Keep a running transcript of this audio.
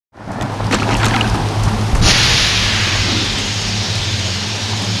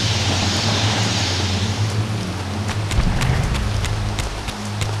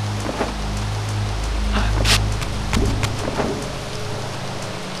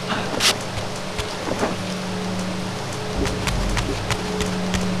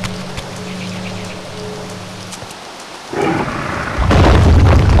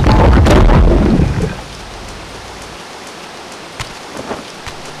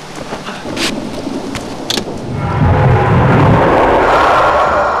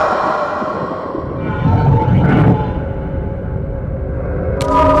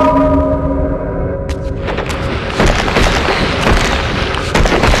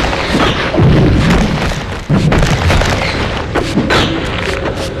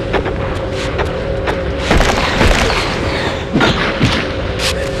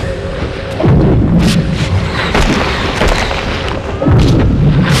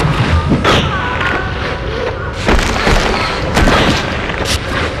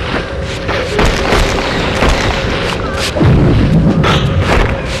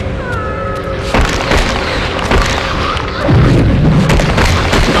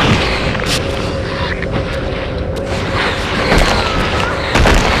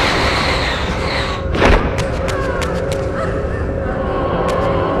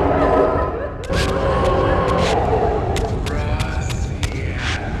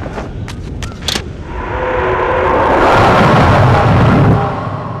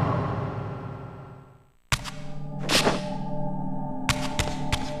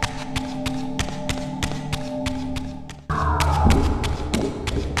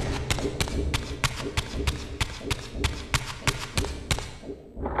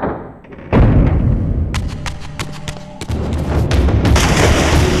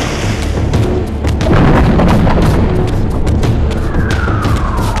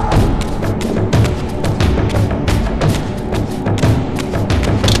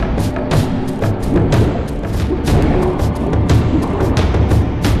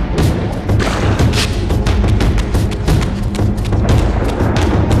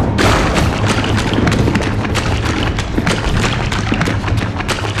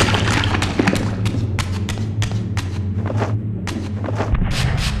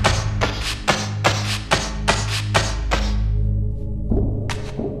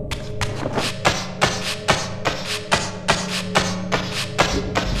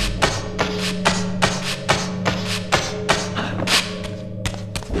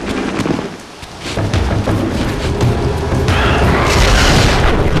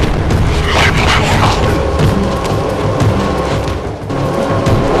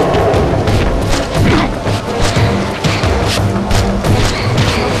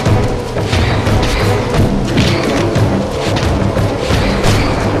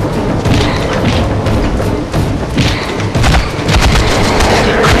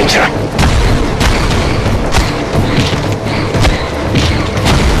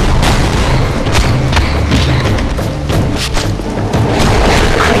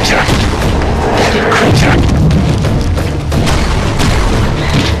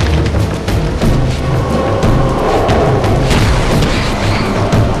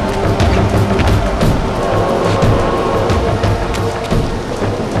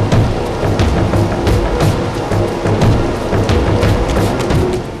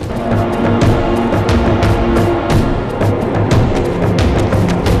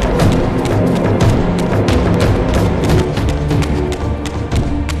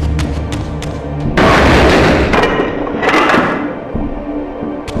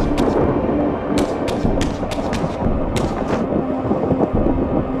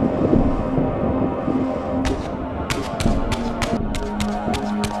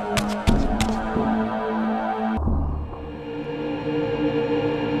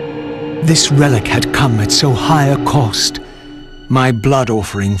This relic had come at so high a cost. My blood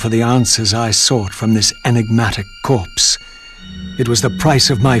offering for the answers I sought from this enigmatic corpse. It was the price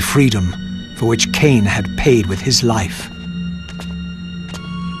of my freedom, for which KAIN had paid with his life.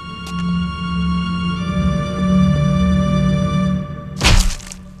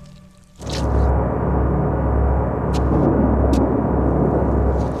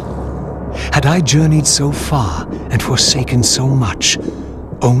 Had I journeyed so far and forsaken so much,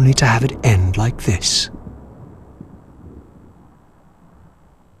 only to have it end like this?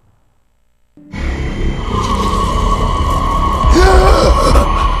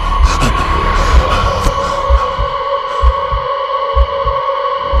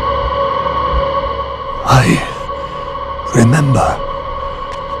 I remember.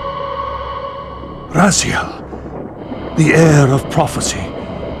 Raziel, the heir of prophecy.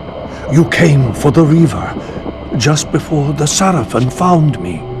 You came for the Reaver, just before the Sarafan found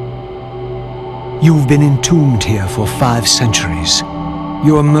me. You've been entombed here for 5 centuries.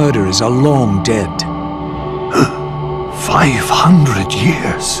 Your murderers are long dead. 500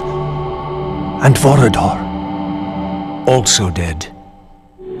 years. And Vorador? Also dead.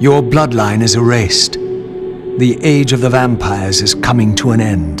 Your bloodline is erased. The age of the vampires is coming to an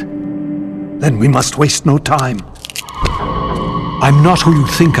end. Then we must waste no time. I'm not who you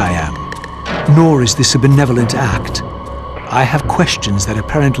think I am, nor is this a benevolent act. I have questions that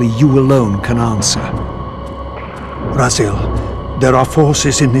apparently you alone can answer. Raziel, there are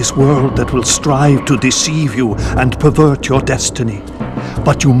forces in this world that will strive to deceive you and pervert your destiny.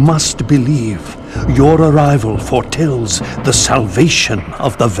 But you must believe your arrival foretells the salvation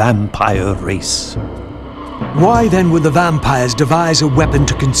of the vampire race. Why then would the vampires devise a weapon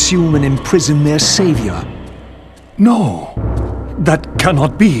to consume and imprison their savior? No, that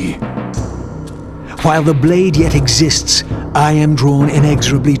cannot be. While the blade yet exists, I am drawn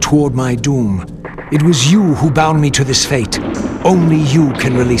inexorably toward my doom. It was you who bound me to this fate. Only you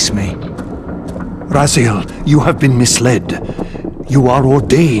can release me. Raziel, you have been misled. You are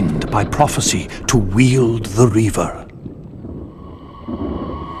ordained by prophecy to wield the Reaver.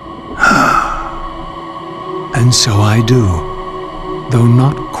 And so I do, though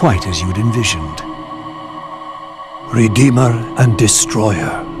not quite as you'd envisioned. Redeemer and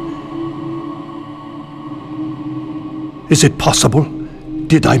Destroyer. Is it possible?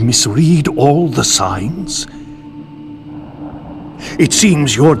 Did I misread all the signs? It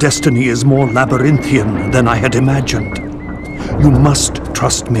seems your destiny is more labyrinthian than I had imagined. You must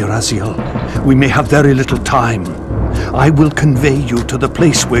trust me, Raziel. We may have very little time. I will convey you to the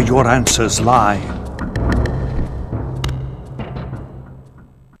place where your answers lie.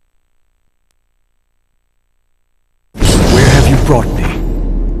 Where have you brought me?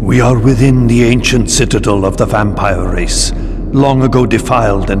 We are within the ancient citadel of the vampire race, long ago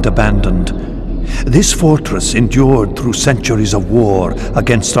defiled and abandoned. This fortress endured through centuries of war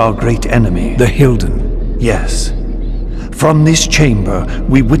against our great enemy. The Hilden. Yes. From this chamber,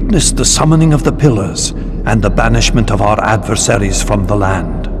 we witnessed the summoning of the Pillars and the banishment of our adversaries from the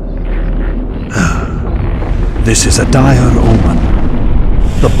land. This is a dire omen.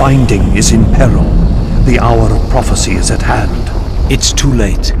 The binding is in peril. The hour of prophecy is at hand. It's too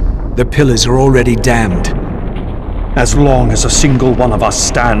late. The Pillars are already damned. As long as a single one of us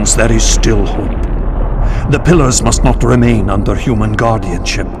stands, there is still hope. The Pillars must not remain under human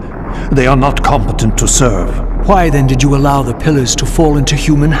guardianship. They are not competent to serve. Why then did you allow the Pillars to fall into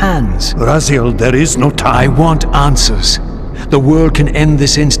human hands? Raziel, there is no time. I want answers. The world can end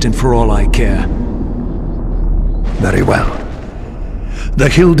this instant for all I care. Very well. The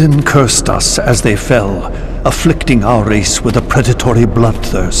Hilden cursed us as they fell, afflicting our race with a predatory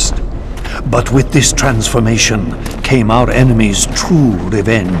bloodthirst. But with this transformation came our enemy's true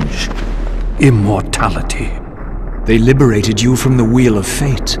revenge. Immortality. They liberated you from the wheel of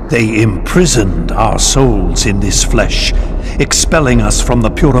fate. They imprisoned our souls in this flesh, expelling us from the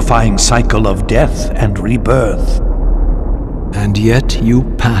purifying cycle of death and rebirth. And yet you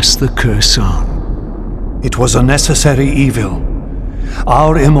pass the curse on. It was a necessary evil.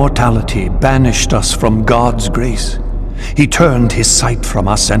 Our immortality banished us from God's grace. He turned his sight from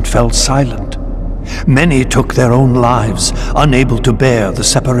us and fell silent. Many took their own lives, unable to bear the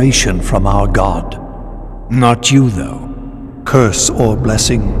separation from our God. Not you, though. Curse or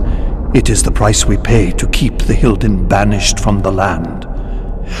blessing, it is the price we pay to keep the Hilden banished from the land.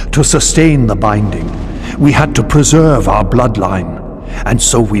 To sustain the binding, we had to preserve our bloodline, and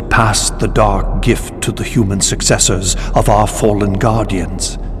so we passed the dark gift to the human successors of our fallen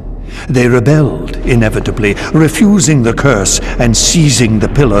guardians. They rebelled, inevitably, refusing the curse and seizing the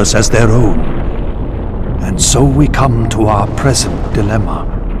Pillars as their own. And so we come to our present dilemma.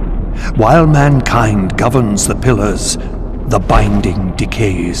 While mankind governs the pillars, the binding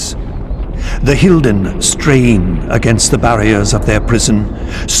decays. The Hilden strain against the barriers of their prison,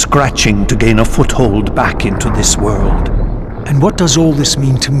 scratching to gain a foothold back into this world. And what does all this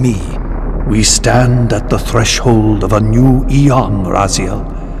mean to me? We stand at the threshold of a new eon, Raziel,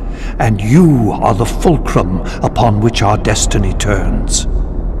 and you are the fulcrum upon which our destiny turns.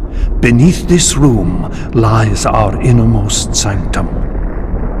 Beneath this room lies our innermost sanctum.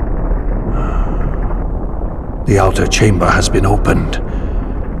 The outer chamber has been opened.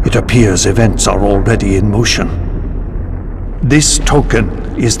 It appears events are already in motion. This token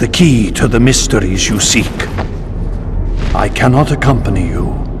is the key to the mysteries you seek. I cannot accompany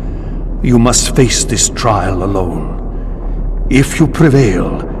you. You must face this trial alone. If you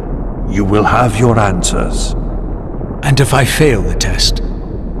prevail, you will have your answers. And if I fail the test?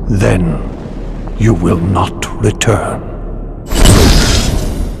 Then you will not return.